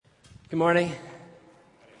Good morning.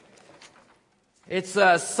 It's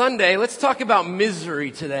Sunday. Let's talk about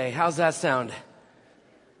misery today. How's that sound?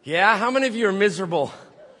 Yeah? How many of you are miserable?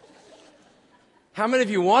 How many of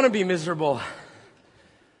you want to be miserable?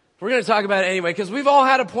 We're going to talk about it anyway, because we've all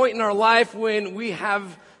had a point in our life when we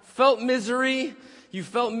have felt misery. You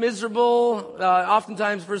felt miserable.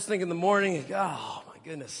 Oftentimes, first thing in the morning, oh my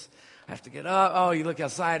goodness, I have to get up. Oh, you look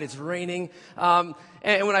outside, it's raining.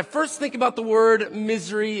 And when I first think about the word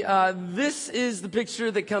misery, this is the picture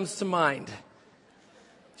that comes to mind. Do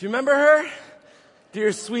you remember her?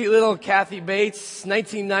 Dear sweet little Kathy Bates,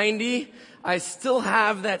 1990. I still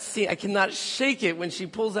have that scene. I cannot shake it when she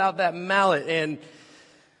pulls out that mallet, and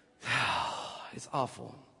it's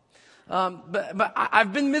awful. But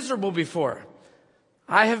I've been miserable before.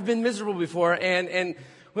 I have been miserable before, and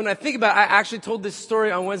when I think about it, I actually told this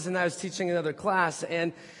story on Wednesday night. I was teaching another class,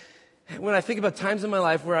 and when I think about times in my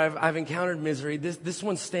life where I've encountered misery, this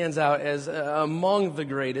one stands out as among the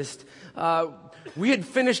greatest. We had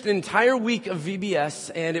finished an entire week of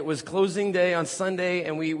VBS, and it was closing day on Sunday,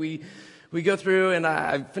 and we go through, and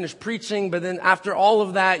I finished preaching, but then after all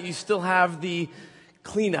of that, you still have the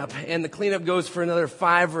cleanup, and the cleanup goes for another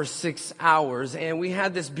 5 or 6 hours, and we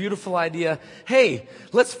had this beautiful idea, hey,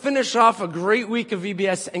 let's finish off a great week of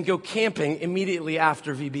VBS and go camping immediately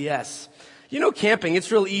after VBS. You know, camping,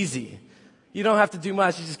 it's real easy. You don't have to do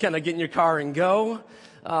much. You just kind of get in your car and go.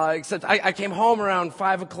 Except I came home around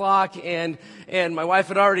 5 o'clock, and my wife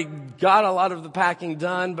had already got a lot of the packing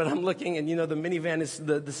done, but I'm looking, and the minivan is,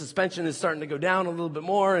 the suspension is starting to go down a little bit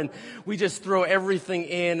more, and we just throw everything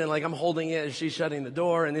in, and like I'm holding it as she's shutting the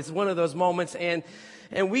door, and it's one of those moments, and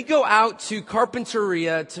we go out to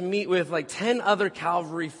Carpinteria to meet with like 10 other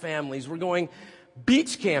Calvary families. We're going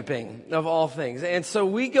beach camping, of all things. And so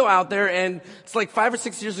we go out there, and it's like 5 or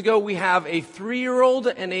 6 years ago, we have a 3-year-old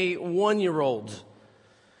and a 1-year-old.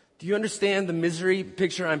 Do you understand the misery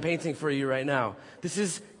picture I'm painting for you right now? This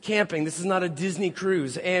is camping. This is not a Disney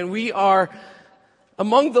cruise. And we are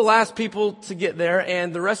among the last people to get there,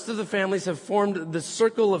 and the rest of the families have formed the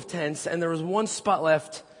circle of tents, and there was one spot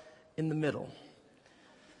left in the middle.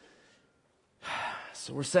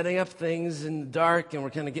 So we're setting up things in the dark, and we're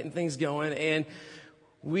kind of getting things going, and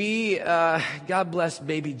we, God bless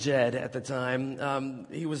baby Jed at the time.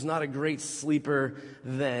 He was not a great sleeper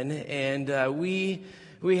then, and we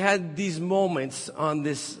had these moments on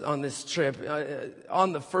this trip.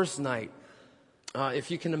 On the first night, if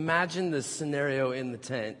you can imagine the scenario in the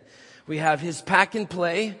tent, we have his pack and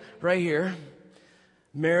play right here,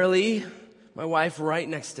 Marilee, my wife, right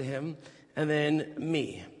next to him, and then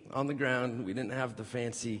me on the ground. We didn't have the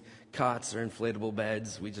fancy cots or inflatable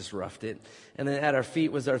beds. We just roughed it. And then at our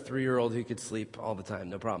feet was our 3-year-old who could sleep all the time,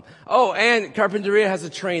 no problem. Oh, and Carpinteria has a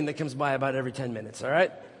train that comes by about every 10 minutes, all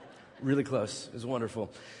right? Really close. It was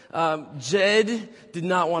wonderful. Jed did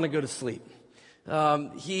not want to go to sleep.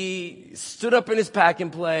 He stood up in his pack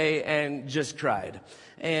and play and just cried.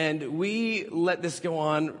 And we let this go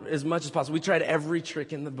on as much as possible. We tried every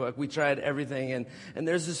trick in the book. We tried everything. And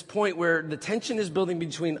there's this point where the tension is building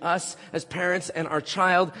between us as parents and our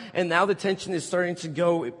child. And now the tension is starting to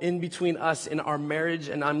go in between us in our marriage.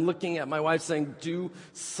 And I'm looking at my wife saying, do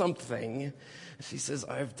something. She says,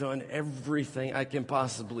 I've done everything I can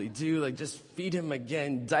possibly do. Like, just feed him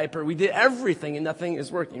again, diaper. We did everything, and nothing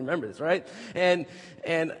is working. Remember this, right? And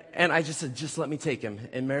I just said, just let me take him.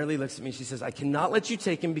 And Marilee looks at me. She says, I cannot let you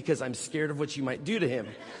take him because I'm scared of what you might do to him.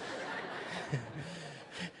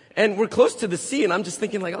 And we're close to the sea, and I'm just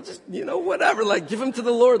thinking, like, I'll just, whatever, like, give him to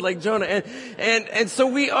the Lord, like Jonah. And so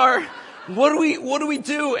we are. What do we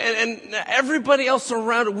do? And everybody else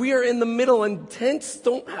around, we are in the middle, and tents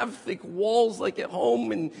don't have thick walls like at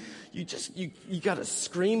home, and you gotta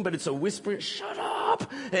scream, but it's a whisper, shut up!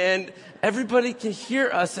 And everybody can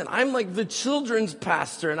hear us, and I'm like the children's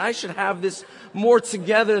pastor, and I should have this more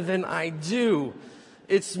together than I do.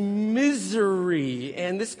 It's misery,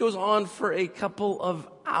 and this goes on for a couple of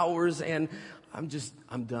hours, and I'm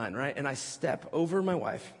done, right? And I step over my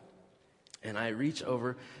wife, and I reach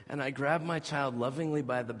over and I grab my child lovingly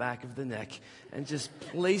by the back of the neck and just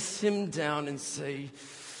place him down and say,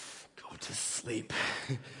 go to sleep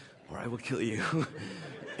or I will kill you.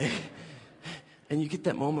 And you get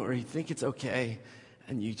that moment where you think it's okay,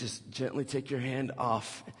 and you just gently take your hand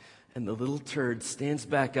off, and the little turd stands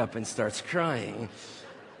back up and starts crying.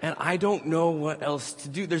 And I don't know what else to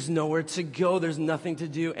do. There's nowhere to go. There's nothing to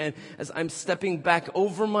do. And as I'm stepping back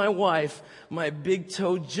over my wife, my big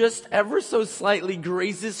toe just ever so slightly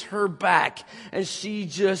grazes her back. And she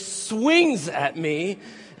just swings at me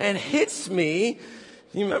and hits me.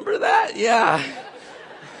 You remember that? Yeah.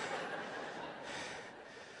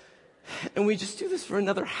 And we just do this for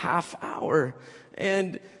another half hour.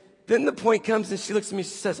 And then the point comes and she looks at me, she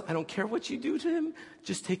says, I don't care what you do to him,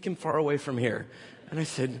 just take him far away from here. And I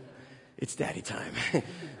said, it's daddy time.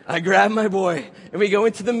 I grab my boy and we go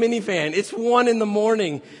into the minivan. It's 1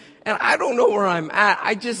 a.m. and I don't know where I'm at.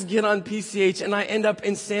 I just get on PCH and I end up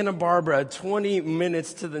in Santa Barbara, 20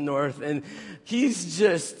 minutes to the north. And he's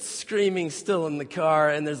just screaming still in the car.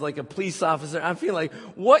 And there's like a police officer. I feel like,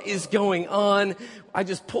 what is going on? I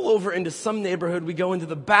just pull over into some neighborhood. We go into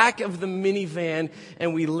the back of the minivan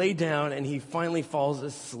and we lay down and he finally falls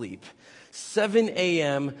asleep. 7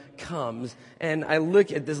 a.m. comes and I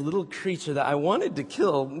look at this little creature that I wanted to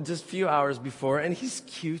kill just a few hours before, and he's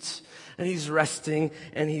cute and he's resting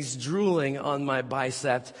and he's drooling on my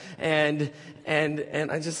bicep, and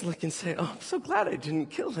I just look and say, oh, I'm so glad I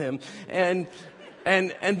didn't kill him. And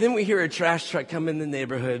then we hear a trash truck come in the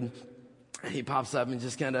neighborhood and he pops up and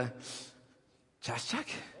just kind of, trash truck.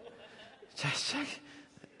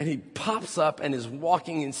 And he pops up and is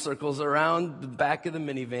walking in circles around the back of the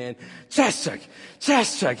minivan. Trash truck.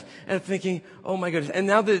 And I'm thinking, oh my goodness. And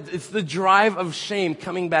now it's the drive of shame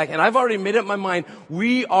coming back. And I've already made up my mind.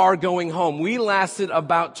 We are going home. We lasted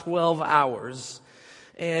about 12 hours.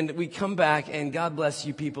 And we come back, and God bless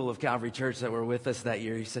you people of Calvary Church that were with us that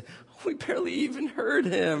year. He said, we barely even heard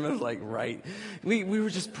him. I was like, right. We were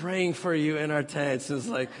just praying for you in our tents. It was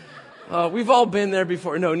like, we've all been there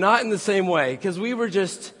before. No, not in the same way, because we were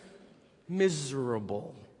just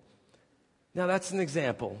miserable. Now, that's an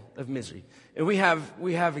example of misery. And we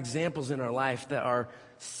have examples in our life that are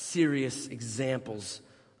serious examples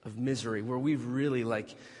of misery, where we've really,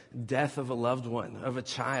 like, death of a loved one, of a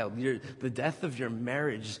child, the death of your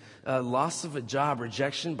marriage, loss of a job,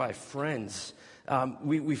 rejection by friends.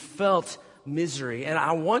 We felt misery. And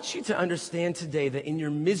I want you to understand today that in your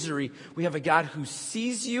misery, we have a God who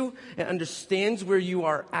sees you and understands where you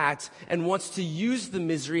are at and wants to use the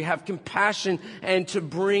misery, have compassion, and to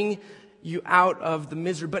bring you out of the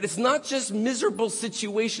misery. But it's not just miserable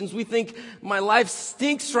situations. We think, my life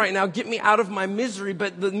stinks right now, get me out of my misery.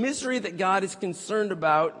 But the misery that God is concerned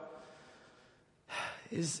about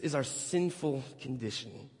is our sinful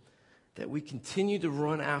condition, that we continue to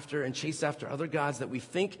run after and chase after other gods that we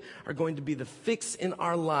think are going to be the fix in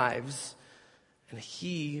our lives, and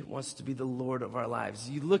He wants to be the Lord of our lives.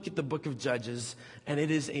 You look at the book of Judges, and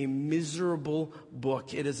it is a miserable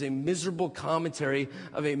book. It is a miserable commentary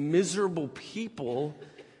of a miserable people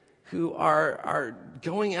who are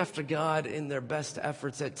going after God in their best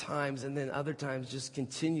efforts at times, and then other times just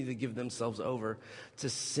continue to give themselves over to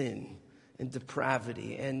sin and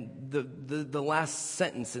depravity. And the last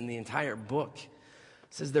sentence in the entire book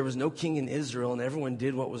says there was no king in Israel and everyone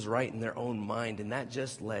did what was right in their own mind, and that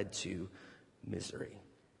just led to misery.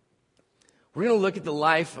 We're going to look at the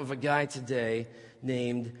life of a guy today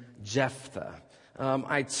named Jephthah.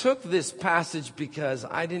 I took this passage because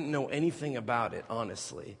I didn't know anything about it,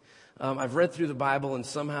 honestly. I've read through the Bible, and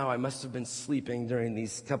somehow I must have been sleeping during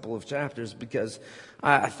these couple of chapters because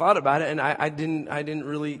I thought about it and I didn't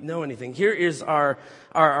really know anything. Here is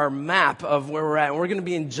our map of where we're at. And we're going to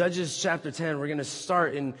be in Judges chapter 10. We're going to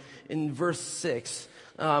start in verse 6.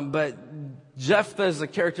 But Jephthah is a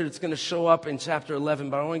character that's going to show up in chapter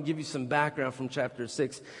 11, but I want to give you some background from chapter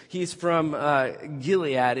 6. He's from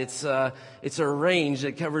Gilead. It's a range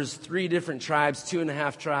that covers 3 different tribes,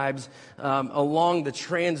 2.5 tribes, along the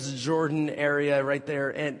Transjordan area right there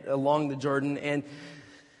and along the Jordan. And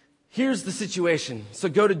here's the situation. So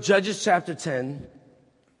go to Judges chapter 10,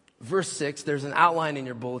 verse 6. There's an outline in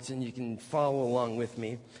your bulletin. You can follow along with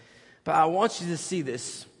me. But I want you to see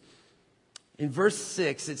this. In verse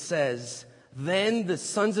 6, it says, "Then the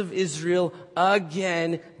sons of Israel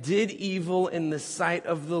again did evil in the sight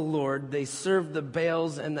of the Lord. They served the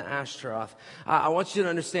Baals and the Ashtaroth." I want you to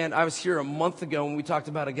understand, I was here a month ago when we talked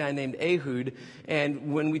about a guy named Ehud.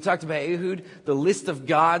 And when we talked about Ehud, the list of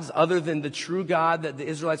gods other than the true God that the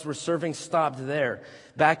Israelites were serving stopped there.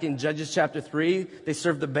 Back in Judges chapter 3, they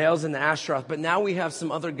served the Baals and the Ashtaroth. But now we have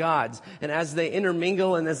some other gods. And as they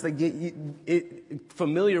intermingle and as they get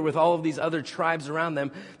familiar with all of these other tribes around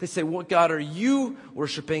them, they say, "What God are you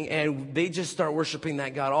worshiping?" And they just start worshiping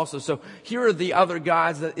that God also. So here are the other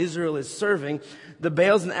gods that Israel is serving: the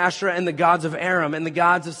Baals and Asherah, and the gods of Aram, and the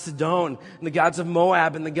gods of Sidon, and the gods of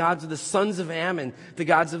Moab, and the gods of the sons of Ammon, the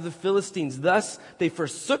gods of the Philistines. Thus they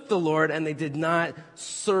forsook the Lord, and they did not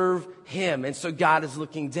serve Him. And so God is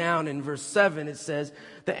looking down. In verse 7, it says,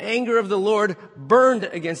 "The anger of the Lord burned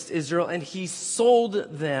against Israel, and He sold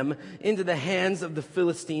them into the hands of the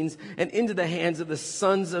Philistines and into the hands of the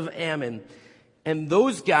sons of Ammon. And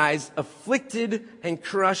those guys afflicted and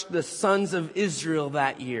crushed the sons of Israel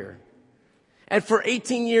that year. And for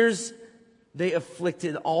 18 years, they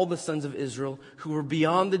afflicted all the sons of Israel who were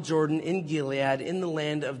beyond the Jordan in Gilead in the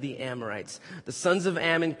land of the Amorites. The sons of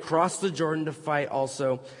Ammon crossed the Jordan to fight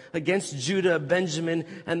also against Judah, Benjamin,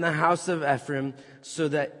 and the house of Ephraim, so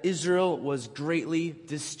that Israel was greatly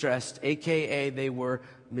distressed, aka they were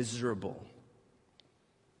miserable.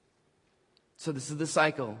 So this is the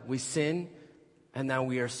cycle. We sin, and now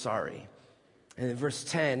we are sorry. And in verse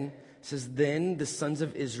 10, it says, Then the sons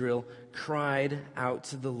of Israel cried out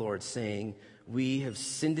to the Lord, saying, We have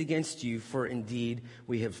sinned against you, for indeed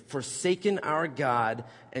we have forsaken our God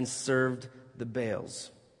and served the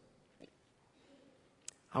Baals.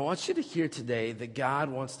 I want you to hear today that God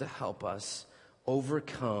wants to help us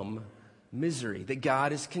overcome misery, that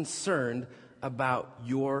God is concerned about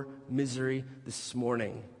your misery this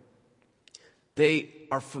morning. They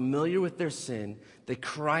are familiar with their sin. They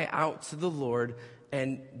cry out to the Lord,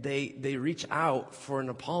 and they reach out for an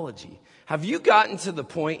apology. Have you gotten to the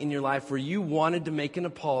point in your life where you wanted to make an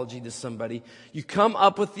apology to somebody? You come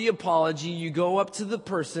up with the apology, you go up to the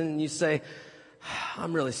person, and you say,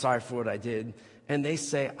 I'm really sorry for what I did. And they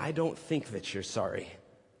say, I don't think that you're sorry.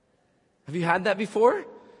 Have you had that before?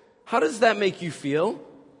 How does that make you feel?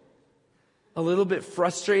 A little bit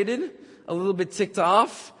frustrated? A little bit ticked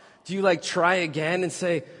off? Do you try again and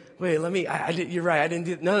say, wait, you're right, I didn't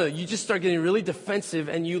do it. No, you just start getting really defensive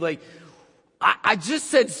and you I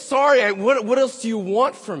just said sorry, what else do you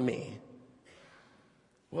want from me?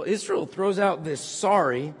 Well, Israel throws out this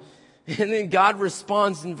sorry, and then God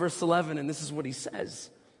responds in verse 11, and this is what he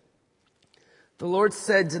says. The Lord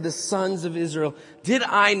said to the sons of Israel, Did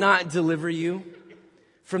I not deliver you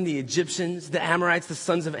from the Egyptians, the Amorites, the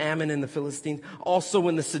sons of Ammon, and the Philistines? Also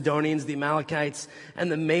when the Sidonians, the Amalekites,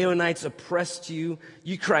 and the Maonites oppressed you,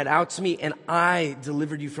 you cried out to me, and I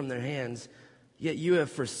delivered you from their hands. Yet you have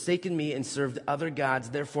forsaken me and served other gods.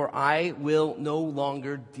 Therefore I will no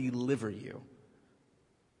longer deliver you.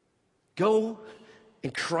 Go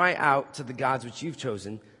and cry out to the gods which you've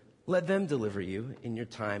chosen. Let them deliver you in your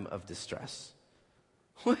time of distress.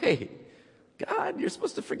 Wait, God, you're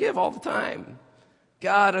supposed to forgive all the time.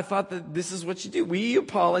 God, I thought that this is what you do. We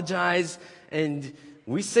apologize and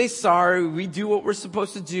we say sorry. We do what we're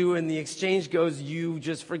supposed to do. And the exchange goes, you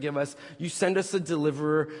just forgive us. You send us a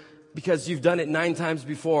deliverer because you've done it 9 times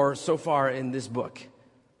before so far in this book.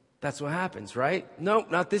 That's what happens, right?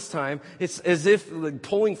 Nope, not this time. It's as if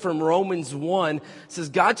pulling from Romans 1 says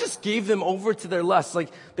God just gave them over to their lusts.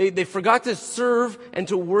 They forgot to serve and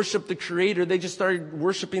to worship the Creator. They just started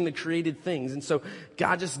worshiping the created things. And so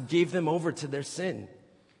God just gave them over to their sin.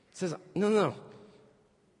 It says, no.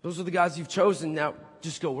 Those are the gods you've chosen. Now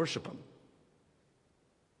just go worship them.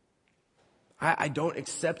 I don't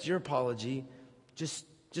accept your apology. Just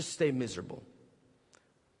stay miserable.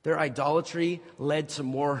 Their idolatry led to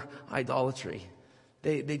more idolatry.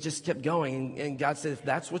 They just kept going. And God said, if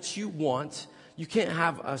that's what you want, you can't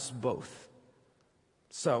have us both.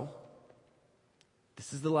 So,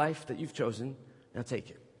 this is the life that you've chosen. Now take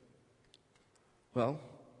it. Well,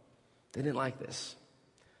 they didn't like this.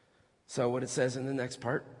 So what it says in the next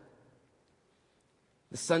part,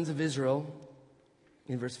 the sons of Israel,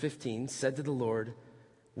 in verse 15, said to the Lord,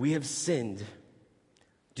 We have sinned.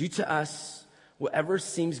 Do to us whatever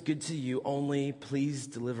seems good to you, only please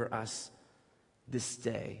deliver us this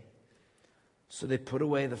day. So they put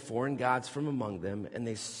away the foreign gods from among them, and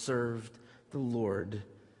they served the Lord.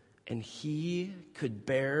 And he could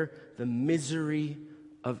bear the misery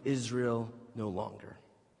of Israel no longer.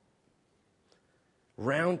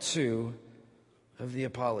 Round 2 of the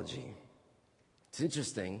apology. It's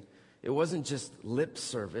interesting. It wasn't just lip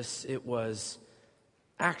service, it was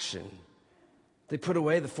action. They put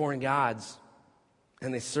away the foreign gods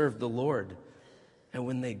and they served the Lord. And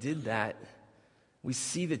when they did that, we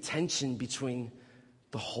see the tension between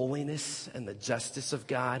the holiness and the justice of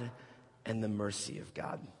God and the mercy of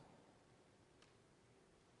God.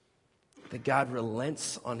 That God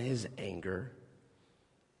relents on his anger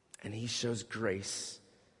and he shows grace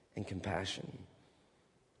and compassion.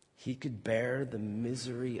 He could bear the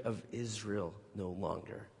misery of Israel no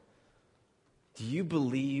longer. Do you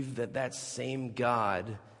believe that that same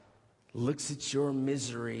God looks at your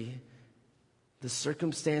misery, the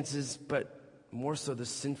circumstances, but more so the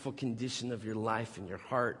sinful condition of your life and your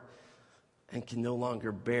heart, and can no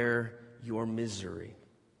longer bear your misery?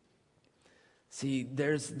 See,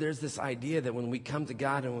 there's this idea that when we come to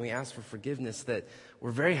God and when we ask for forgiveness, that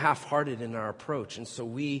we're very half-hearted in our approach, and so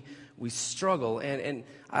we struggle. And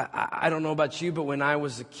I don't know about you, but when I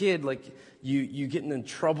was a kid, you get in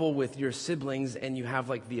trouble with your siblings, and you have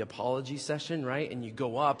the apology session, right? And you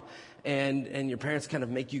go up, and your parents kind of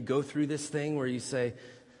make you go through this thing where you say,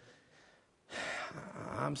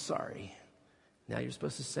 "I'm sorry." Now you're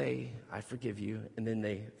supposed to say, I forgive you, and then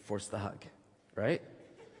they force the hug, right?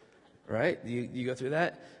 Right? You go through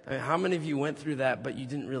that? I mean, how many of you went through that, but you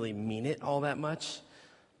didn't really mean it all that much?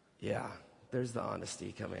 Yeah, there's the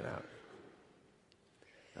honesty coming out.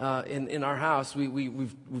 In our house,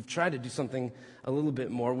 we've tried to do something a little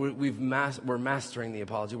bit more. We're mastering the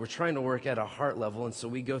apology. We're trying to work at a heart level, and so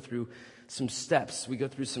we go through some steps. We go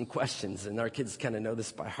through some questions, and our kids kind of know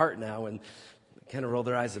this by heart now, and kind of roll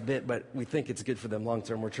their eyes a bit, but we think it's good for them long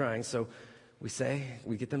term. We're trying, so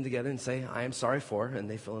we get them together and say, I am sorry for, and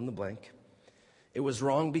they fill in the blank. It was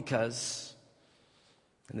wrong because,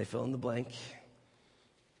 and they fill in the blank.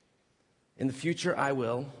 In the future, I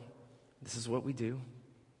will. This is what we do.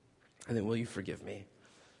 And then, will you forgive me?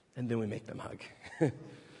 And then we make them hug.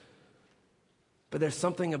 But there's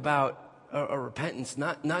something about a repentance,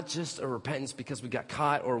 not just a repentance because we got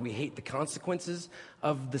caught or we hate the consequences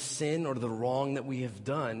of the sin or the wrong that we have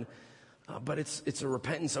done, but it's a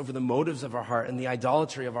repentance over the motives of our heart and the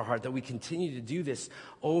idolatry of our heart, that we continue to do this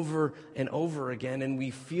over and over again, and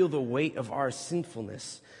we feel the weight of our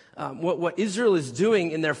sinfulness. What Israel is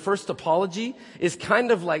doing in their first apology is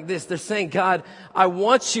kind of like this. They're saying, God, I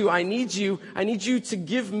want you, I need you to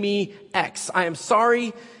give me X. I am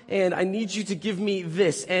sorry, and I need you to give me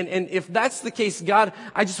this. And if that's the case, God,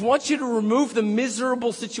 I just want you to remove the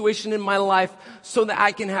miserable situation in my life so that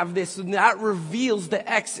I can have this. And that reveals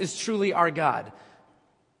that X is truly our God.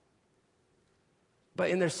 But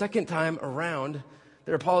in their second time around,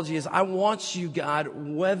 their apology is, I want you, God,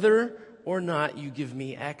 whether or not you give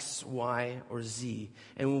me X, Y, or Z.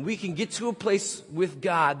 And when we can get to a place with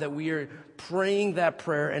God that we are praying that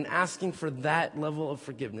prayer and asking for that level of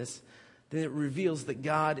forgiveness, then it reveals that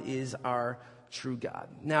God is our true God.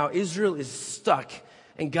 Now, Israel is stuck,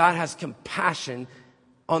 and God has compassion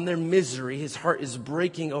on their misery. His heart is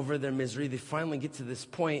breaking over their misery. They finally get to this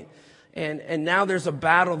point. And now there's a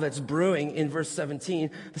battle that's brewing in verse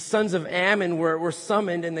 17. The sons of Ammon were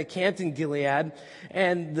summoned, and they camped in Gilead.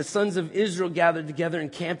 And the sons of Israel gathered together and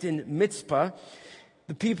camped in Mizpah.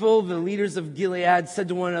 The people, the leaders of Gilead, said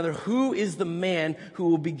to one another, who is the man who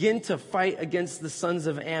will begin to fight against the sons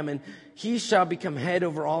of Ammon? He shall become head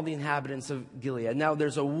over all the inhabitants of Gilead. Now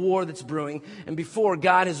there's a war that's brewing. And before,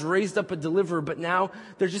 God has raised up a deliverer. But now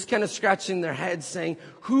they're just kind of scratching their heads saying,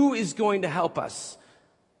 who is going to help us?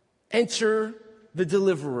 Enter the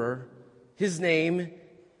deliverer. His name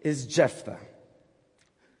is Jephthah.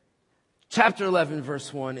 Chapter 11,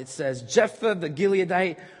 verse 1, it says, Jephthah the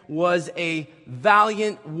Gileadite was a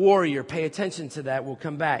valiant warrior. Pay attention to that. We'll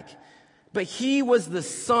come back. But he was the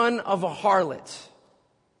son of a harlot.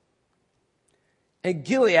 And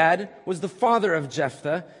Gilead was the father of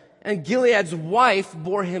Jephthah. And Gilead's wife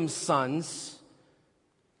bore him sons.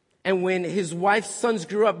 And when his wife's sons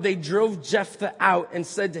grew up, they drove Jephthah out and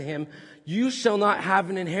said to him, you shall not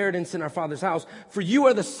have an inheritance in our father's house, for you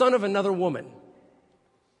are the son of another woman.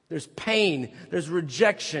 There's pain, there's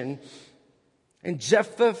rejection. And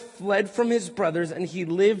Jephthah fled from his brothers, and he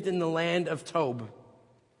lived in the land of Tob.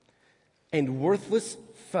 And worthless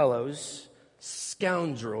fellows,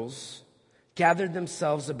 scoundrels, gathered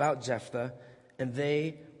themselves about Jephthah, and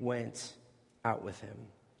they went out with him.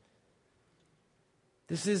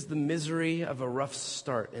 This is the misery of a rough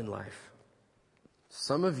start in life.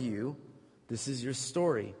 Some of you, this is your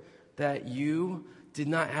story, that you did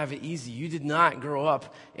not have it easy. You did not grow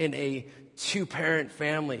up in a two-parent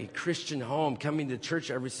family, Christian home, coming to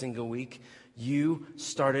church every single week. You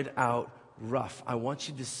started out rough. I want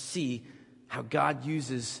you to see how God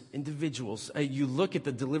uses individuals. You look at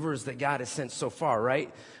the deliverers that God has sent so far,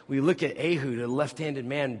 right? We look at Ehud, a left-handed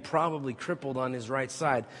man, probably crippled on his right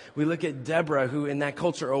side. We look at Deborah, who in that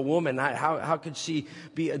culture, a woman, how could she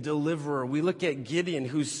be a deliverer? We look at Gideon,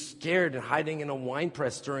 who's scared and hiding in a wine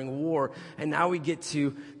press during war. And now we get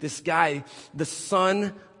to this guy, the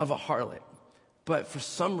son of a harlot. But for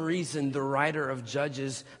some reason, the writer of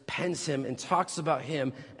Judges pens him and talks about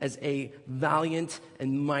him as a valiant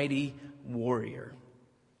and mighty warrior.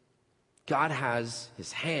 God has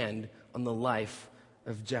his hand on the life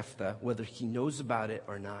of Jephthah, whether he knows about it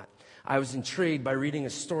or not. I was intrigued by reading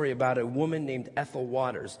a story about a woman named Ethel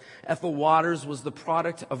Waters. Ethel Waters was the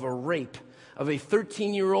product of a rape of a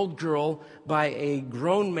 13-year-old girl by a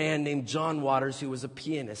grown man named John Waters, who was a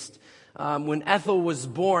pianist. When Ethel was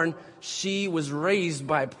born, she was raised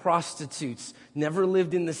by prostitutes, never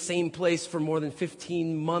lived in the same place for more than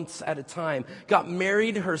 15 months at a time, got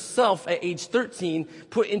married herself at age 13,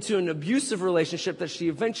 put into an abusive relationship that she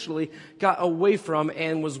eventually got away from,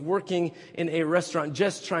 and was working in a restaurant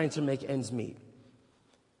just trying to make ends meet.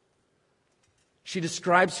 She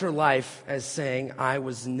describes her life as saying, I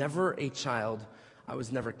was never a child. I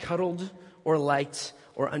was never cuddled or liked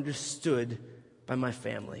or understood by my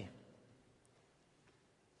family.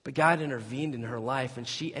 But God intervened in her life, and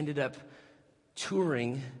she ended up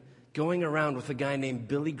touring, going around with a guy named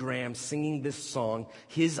Billy Graham singing this song,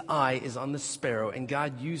 His Eye is on the Sparrow. And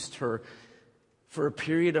God used her for a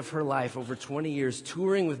period of her life, over 20 years,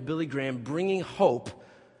 touring with Billy Graham, bringing hope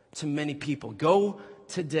to many people. Go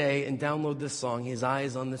today and download this song, His Eye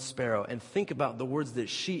is on the Sparrow, and think about the words that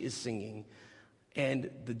she is singing and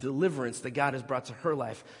the deliverance that God has brought to her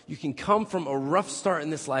life. You can come from a rough start in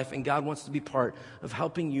this life, and God wants to be part of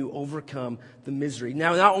helping you overcome the misery.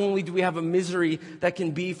 Now, not only do we have a misery that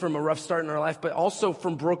can be from a rough start in our life, but also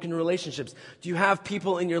from broken relationships. Do you have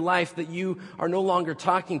people in your life that you are no longer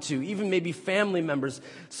talking to, even maybe family members?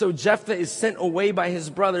 So Jephthah is sent away by his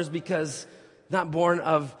brothers because not born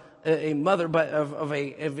of a mother, but of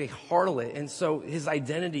a harlot. And so his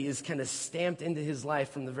identity is kind of stamped into his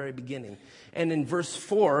life from the very beginning. And in verse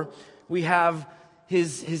 4, we have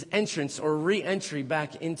his entrance or re-entry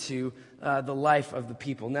back into the life of the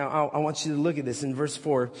people. Now, I want you to look at this in verse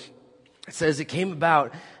 4. It says, it came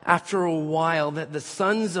about after a while that the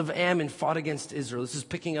sons of Ammon fought against Israel. This is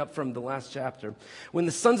picking up from the last chapter. When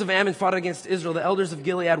the sons of Ammon fought against Israel, the elders of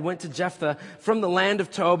Gilead went to Jephthah from the land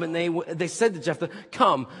of Tob, and they said to Jephthah,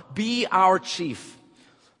 come, be our chief,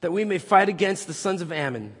 that we may fight against the sons of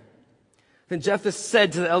Ammon. Then Jephthah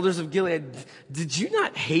said to the elders of Gilead, did you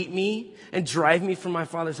not hate me and drive me from my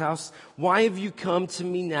father's house? Why have you come to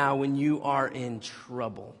me now when you are in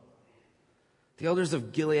trouble? The elders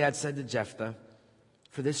of Gilead said to Jephthah,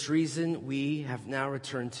 for this reason we have now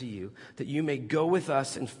returned to you, that you may go with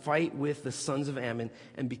us and fight with the sons of Ammon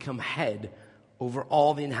and become head over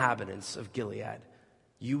all the inhabitants of Gilead.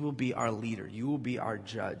 You will be our leader. You will be our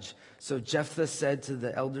judge. So Jephthah said to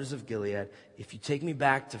the elders of Gilead, if you take me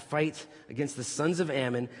back to fight against the sons of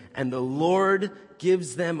Ammon, and the Lord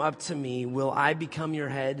gives them up to me, will I become your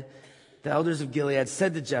head? The elders of Gilead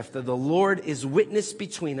said to Jephthah, the Lord is witness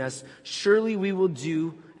between us. Surely we will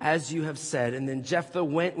do as you have said. And then Jephthah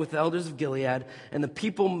went with the elders of Gilead, and the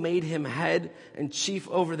people made him head and chief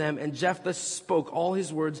over them. And Jephthah spoke all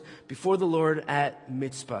his words before the Lord at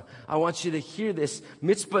Mizpah. I want you to hear this.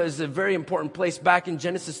 Mizpah is a very important place. Back in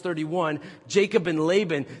Genesis 31, Jacob and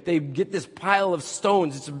Laban, they get this pile of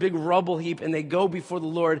stones. It's a big rubble heap, and they go before the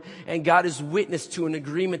Lord, and God is witness to an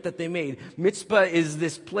agreement that they made. Mizpah is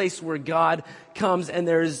this place where God comes, and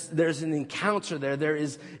there's an encounter there.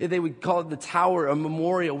 They would call it the tower, a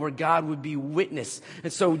memorial where God would be witness.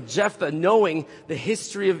 And so Jephthah, knowing the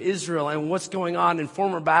history of Israel and what's going on in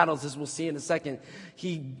former battles, as we'll see in a second,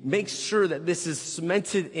 he makes sure that this is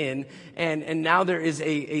cemented in, and now there is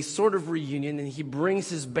a sort of reunion, and he brings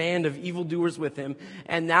his band of evildoers with him,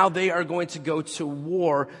 and now they are going to go to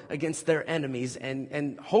war against their enemies,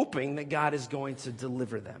 and hoping that God is going to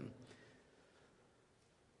deliver them.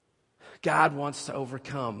 God wants to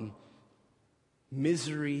overcome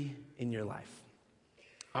misery in your life.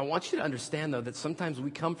 I want you to understand, though, that sometimes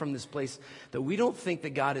we come from this place that we don't think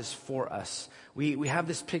that God is for us. We have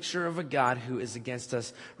this picture of a God who is against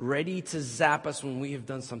us, ready to zap us when we have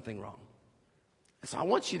done something wrong. So I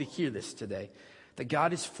want you to hear this today, that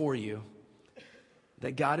God is for you,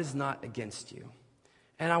 that God is not against you.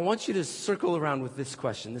 And I want you to circle around with this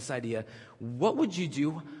question, this idea. What would you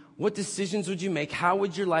do? What decisions would you make? How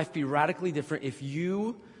would your life be radically different if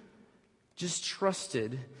you just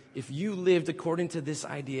trusted, if you lived according to this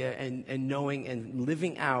idea and knowing and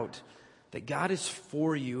living out that God is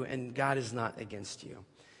for you and God is not against you?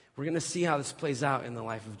 We're going to see how this plays out in the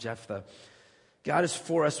life of Jephthah. God is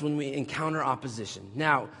for us when we encounter opposition.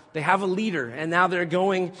 Now, they have a leader, and now they're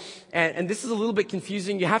going, and this is a little bit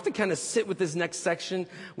confusing. You have to kind of sit with this next section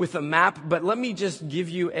with a map, but let me just give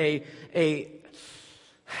you a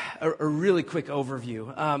really quick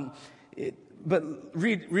overview. But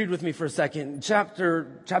read with me for a second.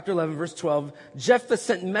 Chapter 11, verse 12. Jephthah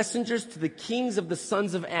sent messengers to the kings of the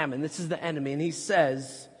sons of Ammon. This is the enemy. And he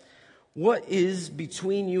says, what is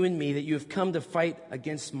between you and me that you have come to fight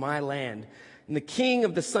against my land? And the king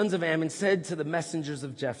of the sons of Ammon said to the messengers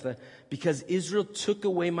of Jephthah, because Israel took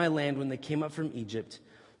away my land when they came up from Egypt,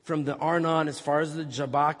 from the Arnon as far as the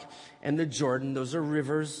Jabbok and the Jordan, those are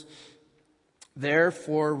rivers,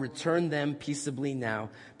 therefore return them peaceably now.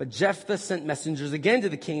 But Jephthah sent messengers again to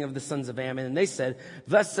the king of the sons of Ammon, and they said,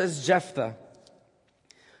 thus says Jephthah,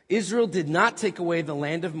 Israel did not take away the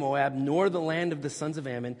land of Moab, nor the land of the sons of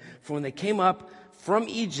Ammon, for when they came up from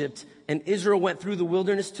Egypt, and Israel went through the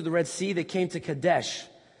wilderness to the Red Sea, they came to Kadesh.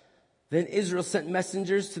 Then Israel sent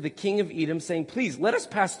messengers to the king of Edom, saying, please, let us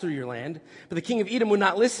pass through your land. But the king of Edom would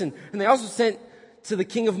not listen. And they also sent to the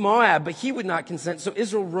king of Moab, but he would not consent. So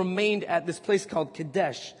Israel remained at this place called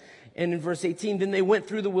Kadesh. And in verse 18, then they went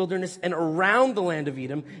through the wilderness and around the land of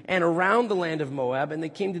Edom and around the land of Moab, and they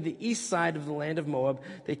came to the east side of the land of Moab.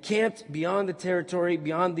 They camped beyond the territory,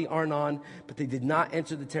 beyond the Arnon, but they did not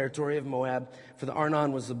enter the territory of Moab, for the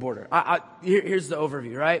Arnon was the border. Here's the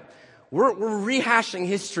overview, right? We're rehashing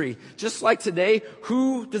history. Just like today,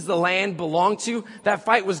 who does the land belong to? That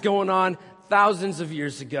fight was going on thousands of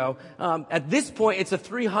years ago. At this point, it's a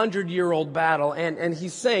 300-year-old battle, and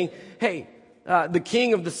he's saying, hey, the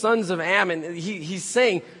king of the sons of Ammon, he's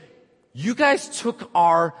saying, you guys took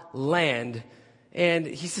our land. And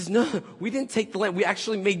he says, no, we didn't take the land. We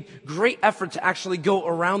actually made great effort to actually go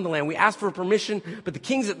around the land. We asked for permission, but the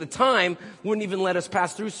kings at the time wouldn't even let us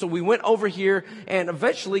pass through. So we went over here, and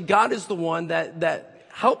eventually God is the one that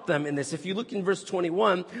helped them in this. If you look in verse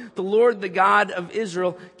 21, the Lord, the God of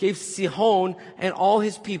Israel, gave Sihon and all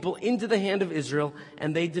his people into the hand of Israel,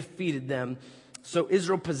 and they defeated them. So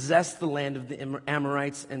Israel possessed the land of the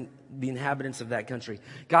Amorites and the inhabitants of that country.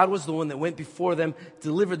 God was the one that went before them,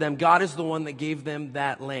 delivered them. God is the one that gave them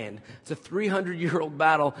that land. It's a 300-year-old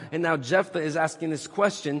battle. And now Jephthah is asking this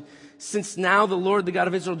question. Since now the Lord, the God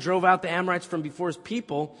of Israel, drove out the Amorites from before his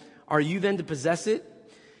people, are you then to possess it?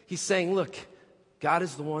 He's saying, look, God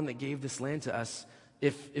is the one that gave this land to us.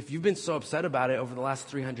 If you've been so upset about it over the last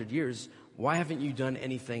 300 years, why haven't you done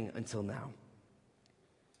anything until now?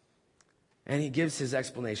 And he gives his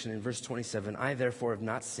explanation in verse 27. I therefore have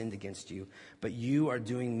not sinned against you, but you are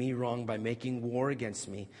doing me wrong by making war against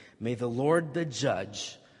me. May the Lord the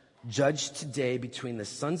judge today between the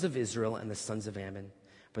sons of Israel and the sons of Ammon.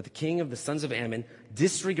 But the king of the sons of Ammon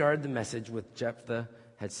disregarded the message which Jephthah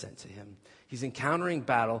had sent to him. He's encountering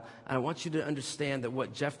battle, and I want you to understand that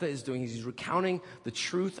what Jephthah is doing is he's recounting the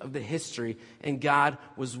truth of the history, and God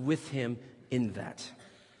was with him in that.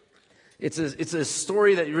 It's a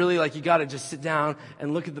story that really, like, you got to just sit down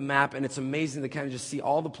and look at the map, and it's amazing to kind of just see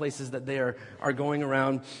all the places that they are going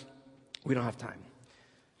around. We don't have time.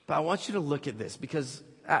 But I want you to look at this, because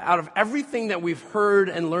out of everything that we've heard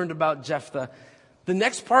and learned about Jephthah, the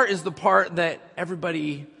next part is the part that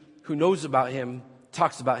everybody who knows about him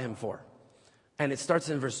talks about him for. And it starts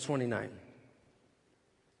in verse 29.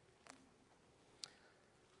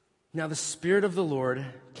 Now the Spirit of the Lord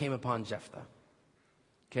came upon Jephthah.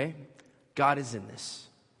 Okay? God is in this.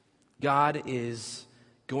 God is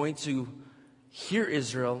going to hear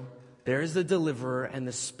Israel. There is the deliverer, and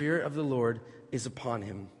the Spirit of the Lord is upon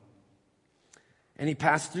him. And he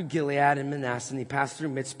passed through Gilead and Manasseh, and he passed through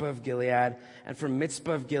Mizpah of Gilead. And from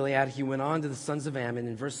Mizpah of Gilead, he went on to the sons of Ammon.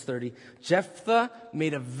 In verse 30, Jephthah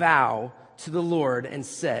made a vow to the Lord and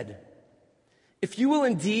said, if you will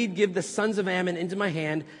indeed give the sons of Ammon into my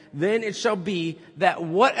hand, then it shall be that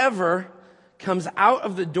whatever comes out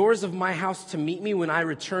of the doors of my house to meet me when I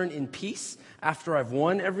return in peace after I've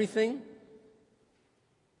won everything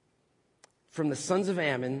from the sons of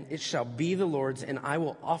Ammon, it shall be the Lord's, and I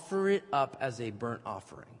will offer it up as a burnt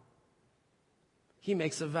offering. He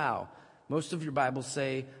makes a vow. Most of your Bibles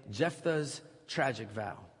say Jephthah's tragic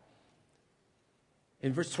vow.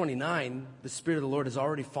 In verse 29, the Spirit of the Lord has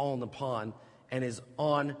already fallen upon and is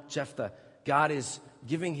on Jephthah. God is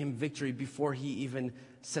giving him victory before he even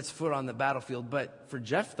sets foot on the battlefield. But for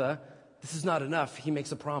Jephthah, this is not enough. He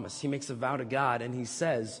makes a promise. He makes a vow to God, and he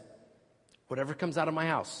says, whatever comes out of my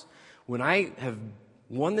house, when I have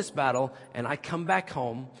won this battle and I come back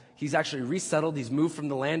home, he's actually resettled. He's moved from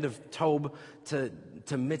the land of Tob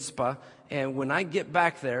to Mizpah. And when I get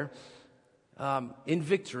back there in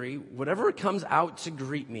victory, whatever comes out to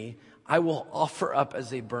greet me, I will offer up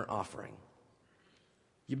as a burnt offering.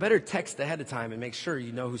 You better text ahead of time and make sure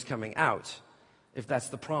you know who's coming out, if that's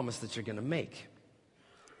the promise that you're going to make.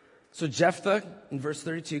 So Jephthah, in verse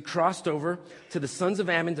 32, crossed over to the sons of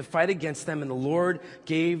Ammon to fight against them, and the Lord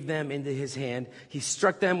gave them into his hand. He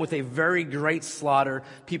struck them with a very great slaughter.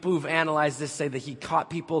 People who've analyzed this say that he caught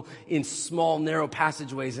people in small, narrow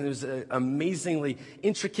passageways, and it was amazingly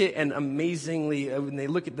intricate and amazingly, when they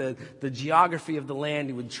look at the geography of the land,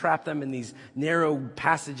 he would trap them in these narrow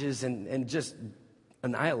passages and just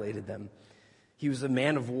annihilated them. He was a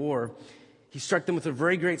man of war. He struck them with a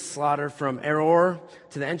very great slaughter from Aroer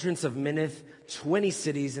to the entrance of Minnith, 20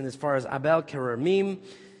 cities, and as far as Abel Keramim.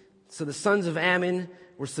 So the sons of Ammon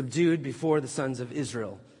were subdued before the sons of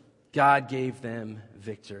Israel. God gave them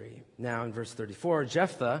victory. Now in verse 34,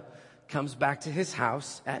 Jephthah comes back to his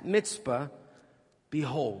house at Mizpah,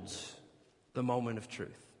 beholds the moment of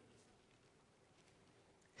truth.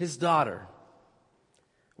 His daughter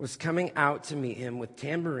was coming out to meet him with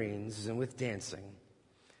tambourines and with dancing.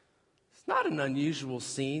 It's not an unusual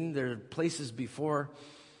scene. There are places before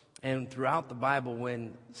And throughout the Bible,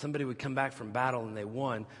 when somebody would come back from battle and they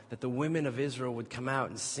won, that the women of Israel would come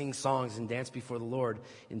out and sing songs and dance before the Lord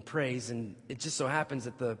in praise. And it just so happens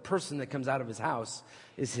that the person that comes out of his house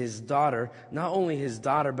is his daughter. Not only his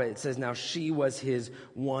daughter, but it says now she was his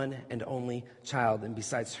one and only child. And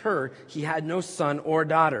besides her, he had no son or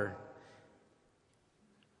daughter.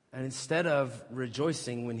 And instead of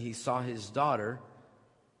rejoicing when he saw his daughter,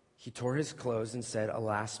 he tore his clothes and said,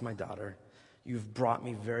 "Alas, my daughter, you've brought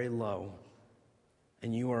me very low,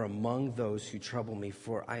 and you are among those who trouble me,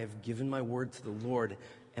 for I have given my word to the Lord,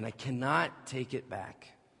 and I cannot take it back."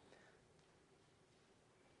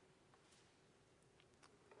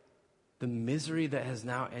 The misery that has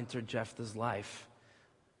now entered Jephthah's life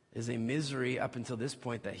is a misery up until this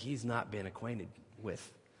point that he's not been acquainted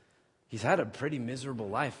with. He's had a pretty miserable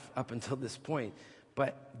life up until this point,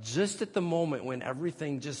 but just at the moment when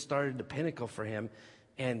everything just started to pinnacle for him,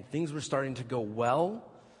 and things were starting to go well,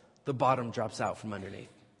 the bottom drops out from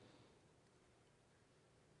underneath.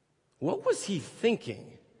 What was he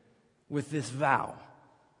thinking with this vow?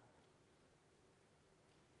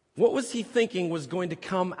 What was he thinking was going to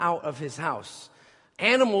come out of his house?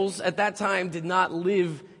 Animals at that time did not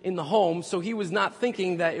live in the home, so he was not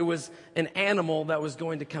thinking that it was an animal that was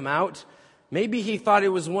going to come out. Maybe he thought it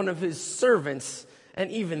was one of his servants,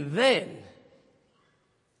 and even then,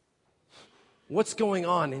 what's going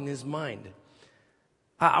on in his mind?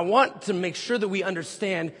 I want to make sure that we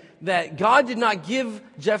understand that God did not give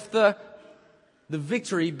Jephthah the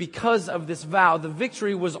victory because of this vow. The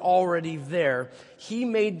victory was already there. He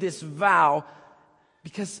made this vow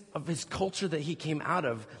because of his culture that he came out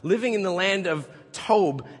of. Living in the land of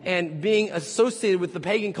Tob and being associated with the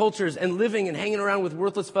pagan cultures and living and hanging around with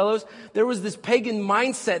worthless fellows, there was this pagan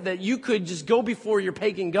mindset that you could just go before your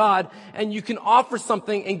pagan god and you can offer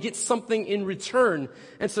something and get something in return.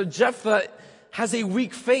 And so Jephthah has a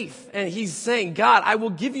weak faith and he's saying, "God, I will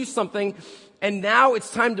give you something, and now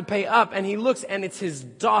it's time to pay up." And he looks and it's his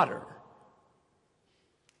daughter.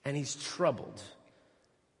 And he's troubled.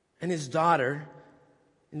 And his daughter,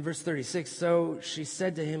 in verse 36, "So she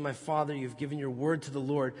said to him, 'My father, you have given your word to the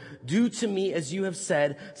Lord. Do to me as you have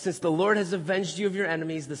said, since the Lord has avenged you of your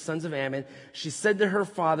enemies, the sons of Ammon.' She said to her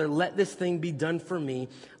father, 'Let this thing be done for me.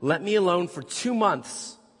 Let me alone for 2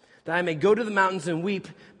 months, that I may go to the mountains and weep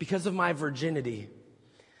because of my virginity,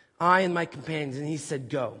 I and my companions.' And he said,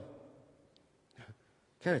 'Go.'"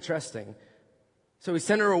 Kind of trusting. So he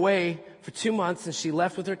sent her away for 2 months, and she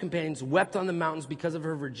left with her companions, wept on the mountains because of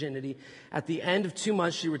her virginity. At the end of 2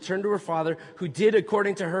 months, she returned to her father, who did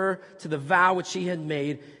according to her, to the vow which she had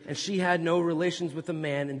made, and she had no relations with a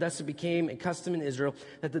man. And thus it became a custom in Israel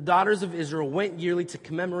that the daughters of Israel went yearly to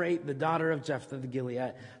commemorate the daughter of Jephthah the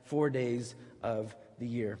Gilead 4 days of the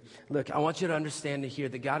year. Look, I want you to understand here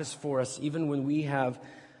that God is for us, even when we have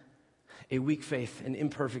a weak faith, an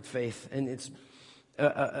imperfect faith, and it's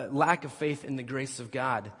a lack of faith in the grace of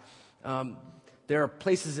God. There are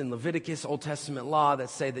places in Leviticus, Old Testament law, that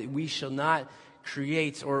say that we shall not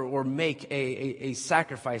create or make a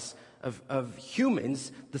sacrifice of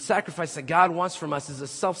humans. The sacrifice that God wants from us is a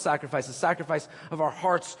self-sacrifice, a sacrifice of our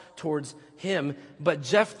hearts towards Him. But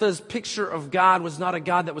Jephthah's picture of God was not a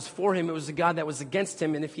God that was for him. It was a God that was against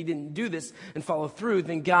him. And if he didn't do this and follow through,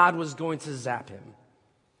 then God was going to zap him.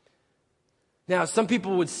 Now, some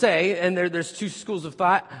people would say, and there's 2 schools of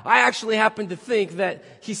thought, I actually happen to think that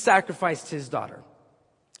he sacrificed his daughter.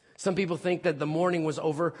 Some people think that the mourning was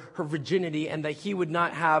over her virginity and that he would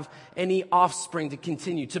not have any offspring to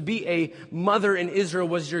continue. To be a mother in Israel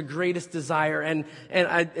was your greatest desire. And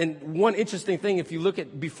one interesting thing, if you look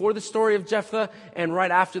at before the story of Jephthah and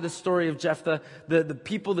right after the story of Jephthah, the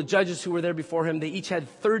people, the judges who were there before him, they each had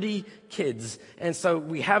 30 kids. And so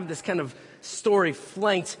we have this kind of story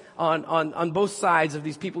flanked on both sides of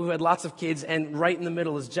these people who had lots of kids, and right in the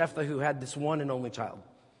middle is Jephthah, who had this one and only child.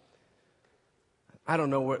 I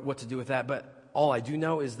don't know what to do with that, but all I do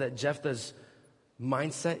know is that Jephthah's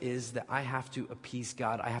mindset is that I have to appease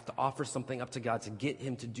God. I have to offer something up to God to get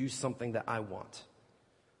him to do something that I want.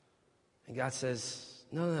 And God says,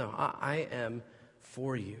 no, I am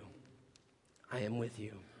for you. I am with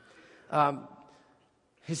you.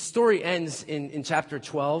 His story ends in chapter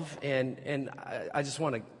 12, and I just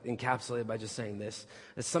want to encapsulate it by just saying this.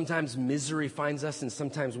 That sometimes misery finds us, and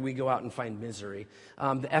sometimes we go out and find misery.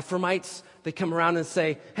 The Ephraimites, they come around and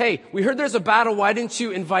say, hey, we heard there's a battle. Why didn't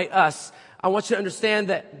you invite us? I want you to understand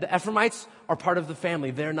that the Ephraimites are part of the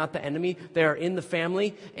family. They're not the enemy. They are in the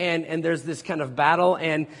family, and there's this kind of battle,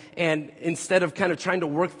 and instead of kind of trying to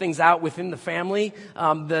work things out within the family,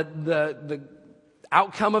 the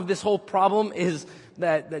outcome of this whole problem is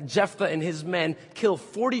that Jephthah and his men kill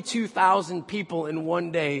 42,000 people in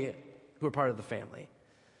one day who are part of the family.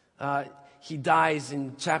 He dies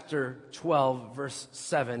in chapter 12, verse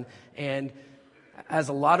 7, and as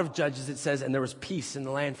a lot of Judges, it says, and there was peace in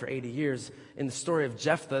the land for 80 years. In the story of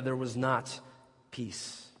Jephthah, there was not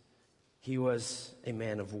peace. He was a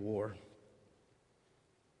man of war.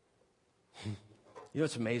 You know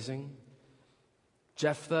what's amazing?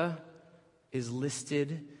 Jephthah is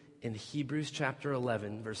listed in Hebrews chapter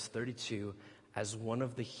 11, verse 32, as one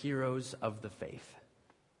of the heroes of the faith.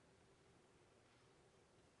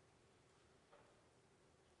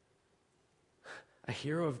 A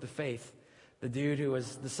hero of the faith. The dude who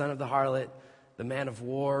was the son of the harlot, the man of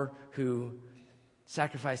war who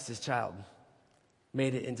sacrificed his child,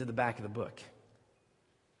 made it into the back of the book.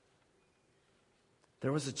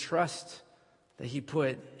 There was a trust that he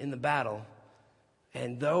put in the battle,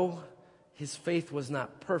 and though his faith was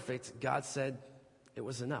not perfect, God said it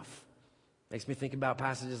was enough. Makes me think about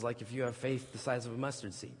passages like if you have faith the size of a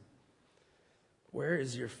mustard seed. Where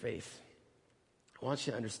is your faith? I want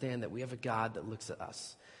you to understand that we have a God that looks at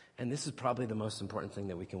us. And this is probably the most important thing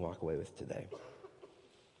that we can walk away with today.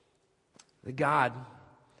 The God,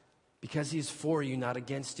 because he's for you, not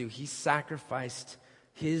against you, he sacrificed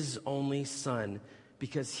his only son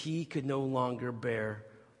because he could no longer bear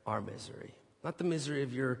our misery. Not the misery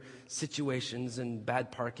of your situations and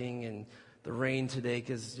bad parking and the rain today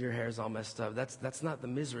because your hair's all messed up. That's not the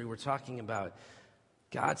misery we're talking about.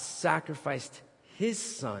 God sacrificed his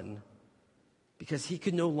son because he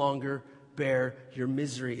could no longer bear your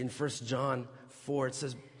misery. In 1 John 4, it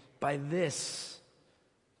says, By this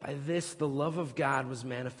the love of God was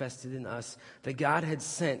manifested in us, that God had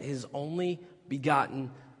sent his only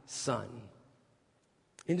begotten Son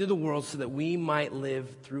into the world so that we might live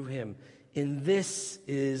through him. And this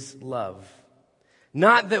is love.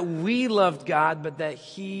 Not that we loved God, but that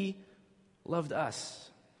he loved us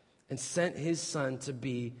and sent his Son to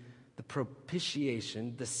be the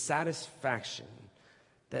propitiation, the satisfaction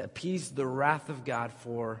that appeased the wrath of God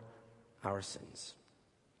for our sins.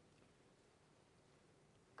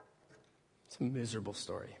 It's a miserable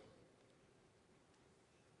story.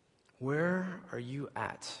 Where are you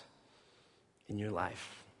at in your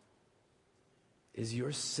life? Is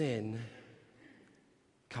your sin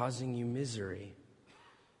causing you misery?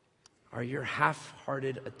 Are your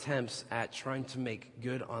half-hearted attempts at trying to make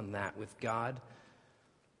good on that with God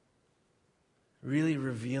really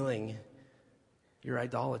revealing your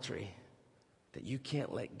idolatry, that you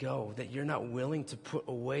can't let go, that you're not willing to put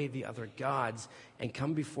away the other gods and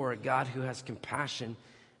come before a God who has compassion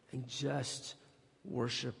and just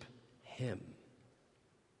worship him?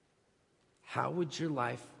 How would your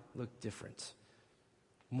life look different?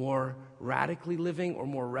 More radically living or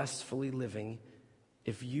more restfully living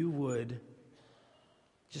if you would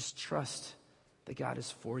just trust that God is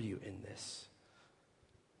for you in this?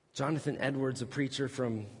 Jonathan Edwards, a preacher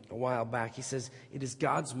from a while back, he says, it is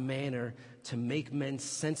God's manner to make men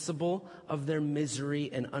sensible of their misery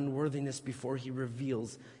and unworthiness before he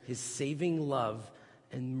reveals his saving love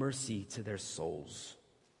and mercy to their souls.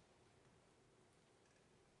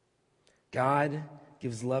 God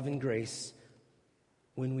gives love and grace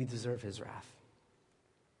when we deserve his wrath.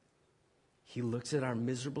 He looks at our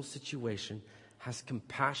miserable situation, has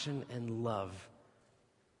compassion and love,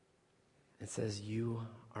 and says, you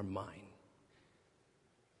are mine.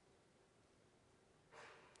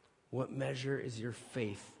 What measure is your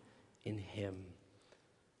faith in him?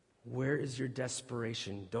 Where is your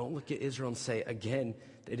desperation? Don't look at Israel and say, again,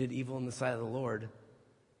 they did evil in the sight of the Lord.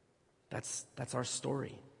 That's our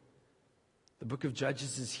story. The book of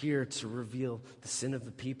Judges is here to reveal the sin of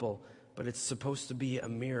the people, but it's supposed to be a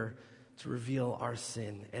mirror to reveal our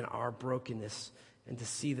sin and our brokenness and to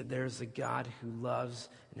see that there is a God who loves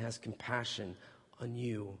and has compassion on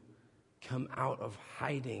you. Come out of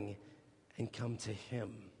hiding and come to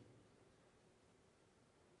him.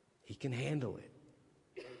 He can handle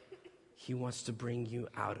it. He wants to bring you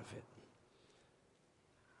out of it.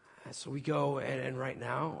 So we go, and right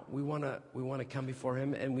now we want to come before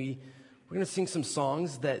him, and we're going to sing some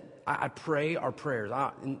songs that I pray are prayers.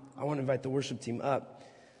 I want to invite the worship team up.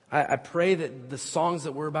 I pray that the songs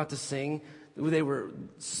that we're about to sing, they were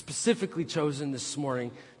specifically chosen this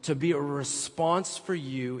morning to be a response for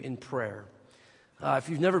you in prayer. If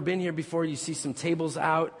you've never been here before, you see some tables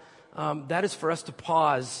out. That is for us to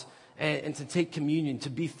pause and to take communion, to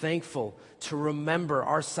be thankful, to remember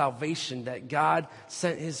our salvation, that God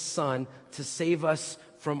sent his Son to save us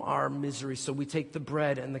from our misery. So we take the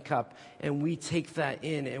bread and the cup, and we take that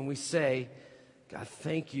in, and we say, God,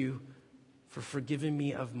 thank you for forgiving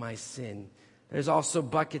me of my sin. There's also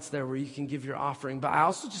buckets there where you can give your offering. But I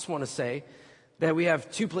also just want to say that we have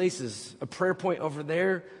two places, a prayer point over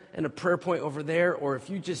there and a prayer point over there. Or if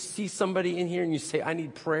you just see somebody in here and you say, I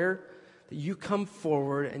need prayer, that you come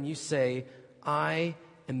forward and you say, I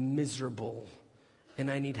am miserable and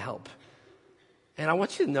I need help. And I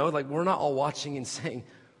want you to know, like, we're not all watching and saying,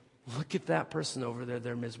 look at that person over there,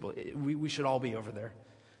 they're miserable. We should all be over there.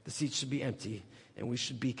 The seats should be empty, and we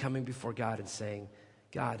should be coming before God and saying,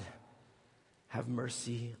 God, have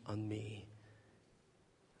mercy on me.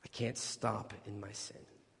 I can't stop in my sin.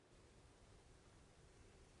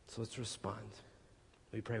 So let's respond.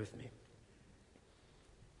 Will you pray with me?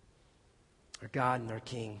 Our God and our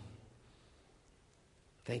King,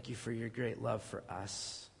 thank you for your great love for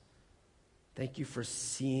us. Thank you for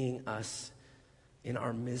seeing us in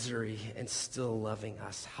our misery and still loving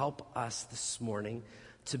us. Help us this morning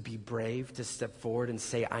to be brave, to step forward and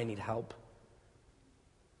say, I need help.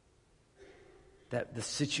 That the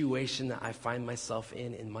situation that I find myself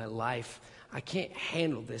in my life, I can't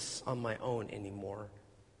handle this on my own anymore.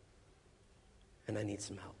 And I need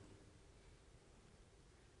some help.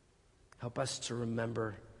 Help us to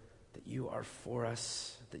remember that you are for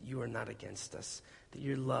us, that you are not against us, that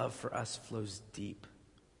your love for us flows deep.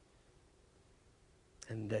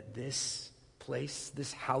 And that this place,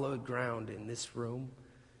 this hallowed ground in this room,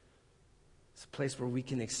 is a place where we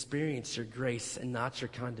can experience your grace and not your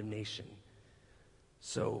condemnation.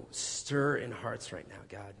 So stir in hearts right now,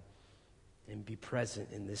 God, and be present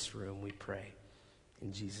in this room, we pray.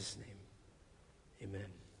 In Jesus' name,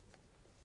 amen.